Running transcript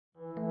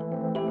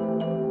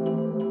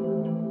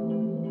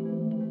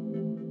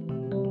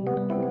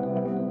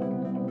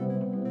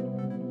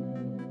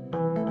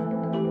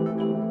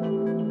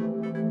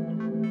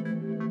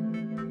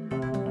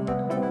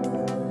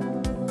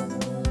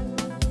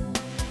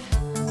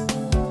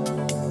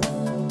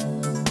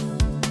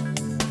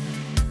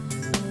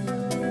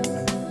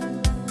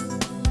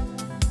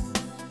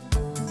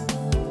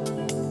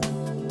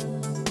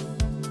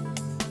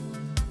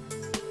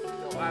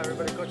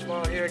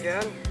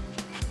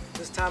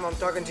time. I'm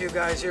talking to you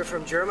guys here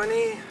from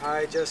Germany.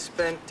 I just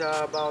spent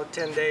about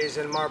 10 days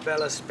in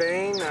Marbella,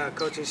 Spain,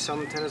 coaching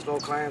some tennis ball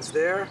clients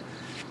there.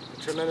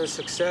 Tremendous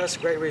success,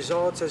 great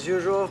results as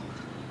usual.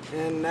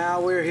 And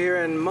now we're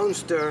here in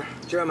Münster,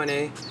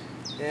 Germany.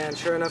 And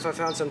sure enough, I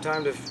found some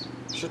time to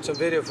shoot some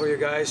video for you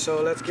guys.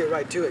 So let's get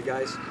right to it,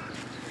 guys.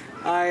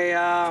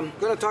 I'm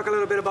going to talk a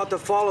little bit about the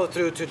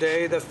follow-through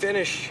today, the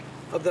finish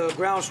of the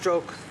ground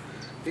stroke,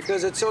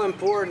 because it's so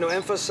important to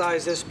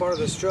emphasize this part of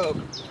the stroke.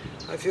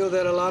 I feel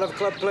that a lot of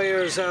club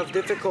players have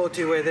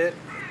difficulty with it,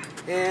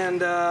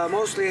 and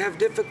mostly have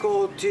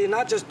difficulty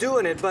not just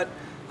doing it, but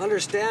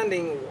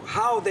understanding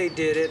how they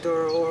did it,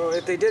 or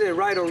if they did it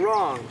right or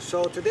wrong.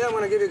 So today I'm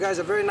going to give you guys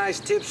a very nice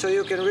tip so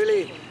you can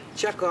really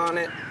check on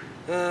it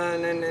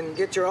and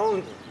get your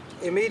own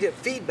immediate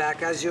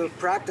feedback as you're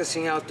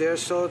practicing out there,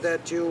 so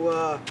that you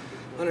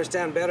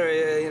understand better,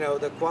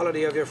 the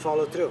quality of your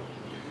follow-through.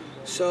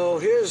 So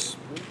here's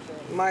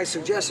my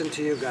suggestion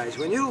to you guys.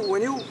 When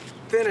you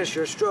finish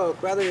your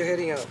stroke, whether you're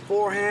hitting a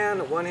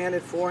forehand, a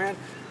one-handed forehand,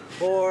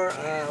 or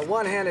a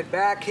one-handed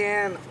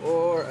backhand,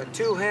 or a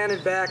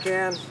two-handed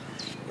backhand,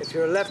 if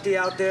you're a lefty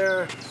out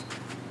there,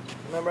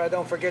 remember,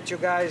 don't forget, you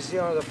guys,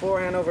 the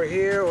forehand over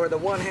here, or the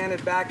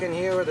one-handed backhand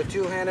here, or the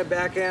two-handed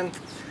backhand.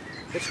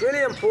 It's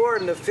really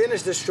important to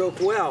finish the stroke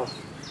well.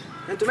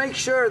 And to make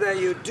sure that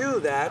you do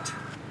that,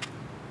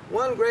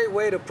 one great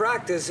way to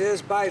practice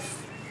is by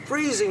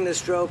freezing the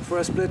stroke for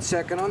a split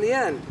second on the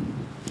end,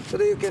 so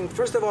that you can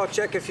first of all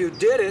check if you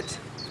did it,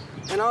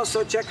 and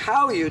also check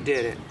how you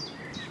did it.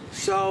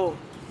 So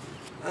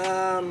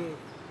I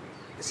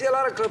see a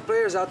lot of club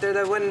players out there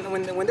that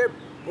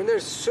when they're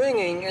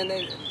swinging and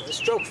the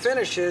stroke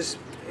finishes,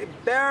 it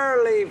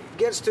barely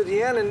gets to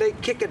the end and they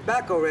kick it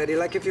back already,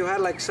 like if you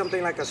had like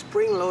something like a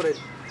spring-loaded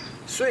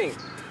swing.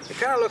 It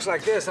kind of looks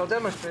like this. I'll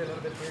demonstrate a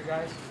little bit for you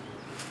guys.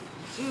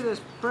 See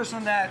this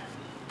person that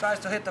tries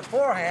to hit the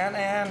forehand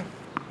and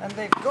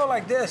they go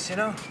like this,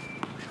 The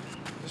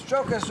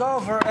stroke is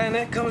over and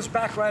it comes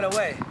back right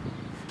away.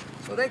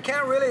 So they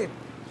can't really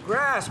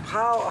grasp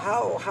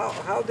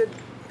how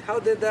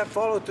did that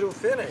follow through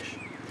finish.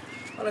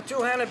 On a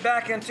two-handed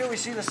backhand too, we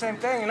see the same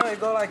thing. You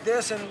go like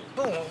this and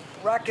boom,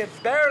 racket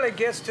barely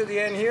gets to the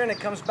end here and it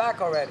comes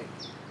back already.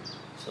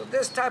 So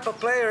this type of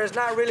player is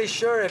not really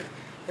sure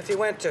if he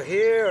went to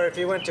here, or if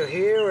he went to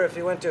here, or if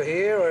he went to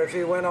here, or if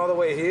he went all the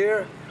way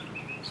here.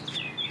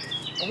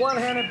 A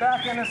one-handed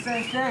backhand, the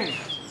same thing.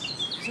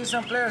 See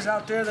some players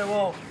out there that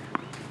will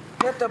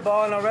hit the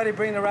ball and already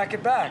bring the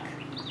racket back.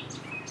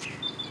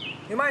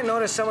 You might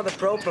notice some of the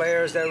pro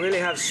players that really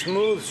have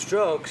smooth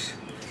strokes,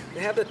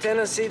 they have the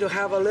tendency to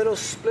have a little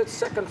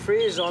split-second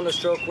freeze on the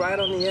stroke right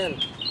on the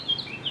end.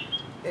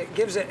 It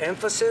gives an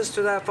emphasis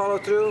to that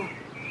follow-through.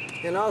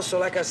 And also,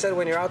 like I said,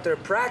 when you're out there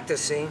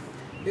practicing,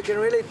 you can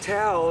really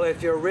tell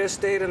if your wrist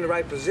stayed in the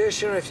right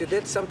position, or if you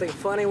did something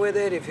funny with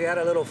it, if you had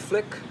a little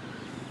flick.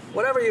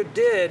 Whatever you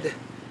did,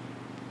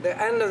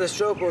 the end of the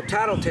stroke will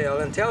tattletale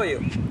and tell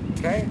you,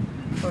 okay?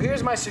 So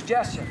here's my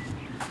suggestion.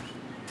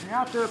 When you're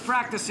out there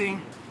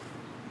practicing,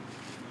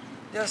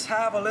 just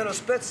have a little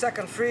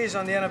split-second freeze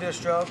on the end of your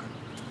stroke,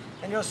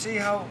 and you'll see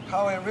how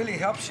it really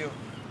helps you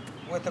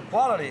with the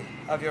quality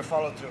of your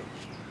follow-through.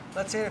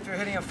 Let's say if you're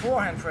hitting a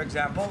forehand, for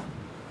example,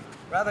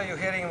 rather you're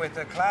hitting with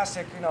the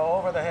classic,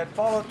 over-the-head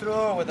follow-through,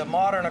 or with a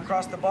modern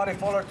across-the-body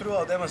follow-through.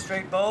 I'll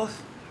demonstrate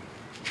both.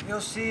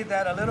 You'll see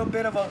that a little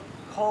bit of a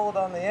hold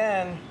on the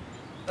end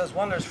does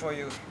wonders for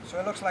you. So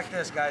it looks like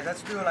this, guys.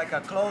 Let's do like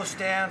a closed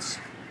stance,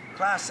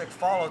 classic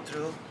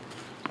follow-through.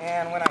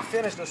 And when I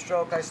finish the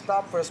stroke, I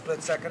stop for a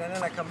split second and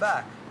then I come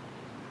back,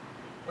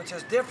 which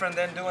is different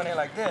than doing it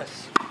like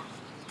this.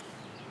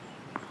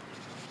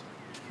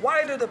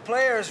 Why do the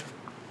players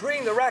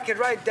bring the racket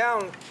right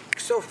down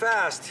so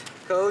fast,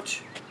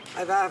 Coach?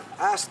 I've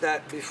asked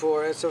that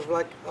before. It's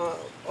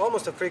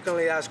almost a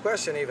frequently asked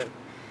question even.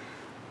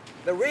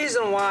 The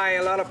reason why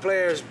a lot of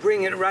players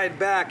bring it right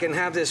back and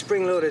have this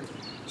spring-loaded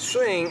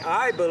swing,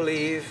 I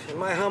believe, in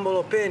my humble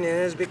opinion,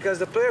 is because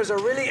the players are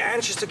really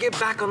anxious to get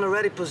back on the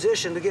ready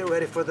position to get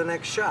ready for the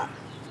next shot.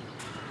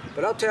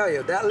 But I'll tell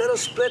you, that little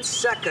split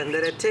second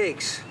that it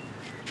takes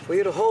for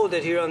you to hold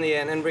it here on the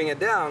end and bring it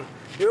down,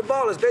 your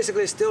ball is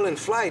basically still in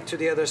flight to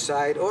the other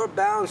side, or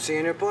bouncing,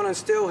 and your opponent's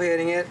still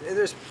hitting it.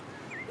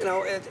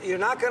 You're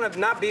not going to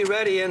not be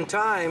ready in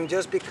time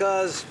just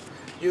because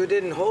you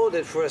didn't hold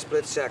it for a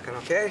split second,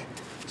 okay?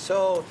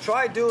 So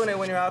try doing it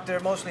when you're out there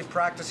mostly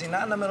practicing,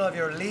 not in the middle of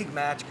your league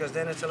match, because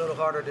then it's a little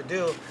harder to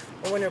do.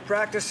 But when you're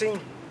practicing,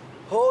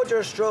 hold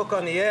your stroke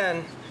on the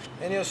end,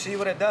 and you'll see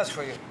what it does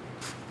for you.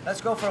 Let's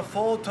go for a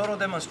full total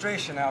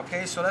demonstration now,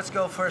 okay? So let's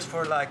go first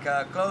for like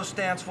a closed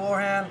stance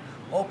forehand,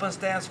 open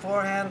stance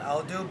forehand.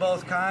 I'll do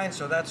both kinds,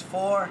 so that's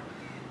 4.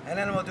 And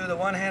then we'll do the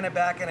one-handed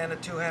backhand and the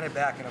two-handed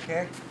backhand,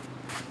 okay?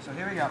 So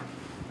here we go.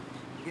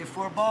 Get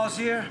 4 balls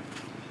here.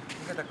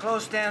 You get the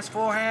closed stance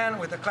forehand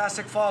with the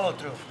classic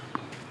follow-through.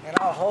 And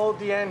I'll hold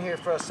the end here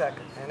for a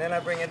second, and then I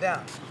bring it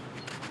down.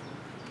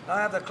 Now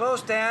I have the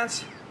closed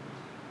stance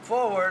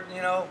forward,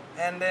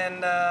 and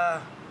then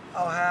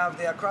I'll have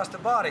the across the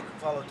body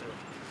follow through.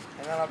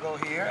 and then I'll go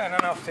here, and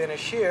then I'll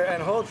finish here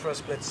and hold for a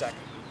split second.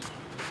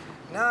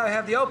 Now I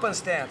have the open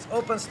stance.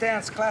 Open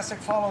stance, classic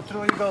follow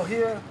through. You go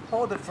here,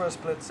 hold it for a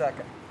split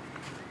second.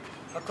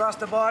 Across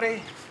the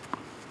body,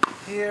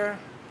 here,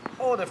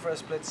 hold it for a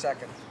split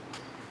second.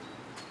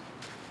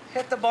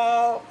 Hit the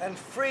ball and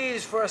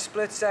freeze for a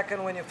split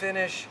second when you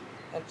finish,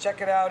 and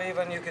check it out.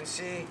 Even you can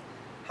see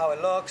how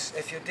it looks,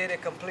 if you did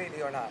it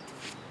completely or not.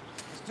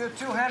 Let's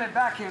do two-handed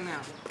backhand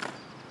now.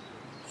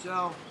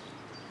 So,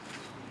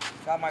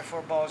 got my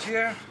 4 balls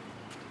here,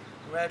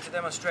 ready to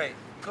demonstrate.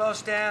 Close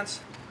stance,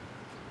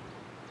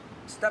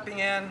 stepping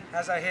in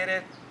as I hit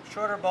it,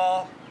 shorter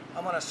ball.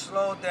 I'm gonna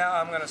slow down,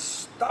 I'm gonna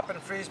stop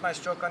and freeze my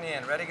stroke on the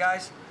end. Ready,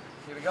 guys?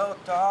 Here we go,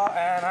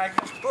 and I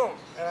go, boom,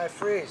 and I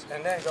freeze,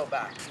 and then go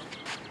back.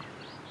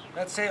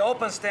 Let's say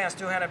open stance,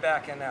 two-handed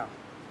backhand now.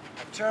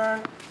 I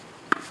turn,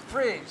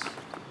 freeze,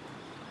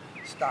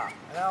 stop.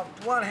 And now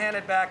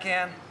one-handed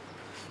backhand,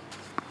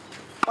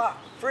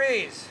 pop,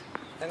 freeze,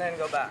 and then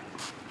go back.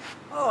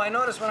 Oh, I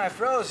noticed when I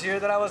froze here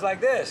that I was like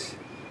this.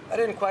 I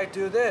didn't quite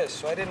do this,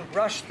 so I didn't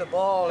brush the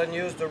ball and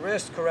use the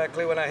wrist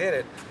correctly when I hit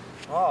it.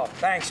 Oh,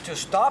 thanks to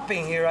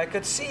stopping here, I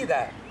could see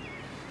that.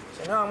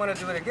 So now I'm gonna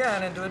do it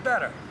again and do it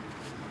better.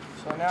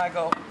 So now I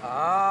go,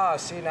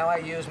 see, now I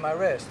use my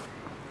wrist.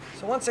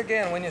 So once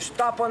again, when you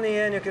stop on the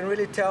end, you can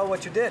really tell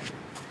what you did.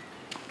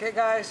 Okay,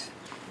 guys,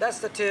 that's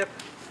the tip.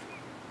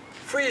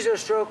 Freeze your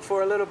stroke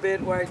for a little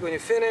bit right when you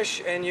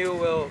finish, and you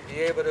will be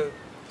able to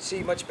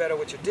see much better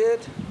what you did.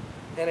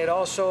 And it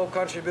also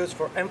contributes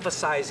for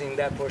emphasizing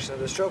that portion of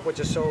the stroke, which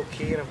is so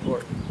key and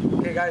important.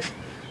 Okay, guys,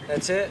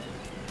 that's it.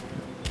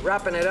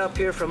 Wrapping it up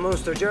here from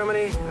Münster,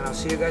 Germany, and I'll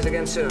see you guys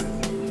again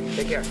soon.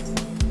 Take care.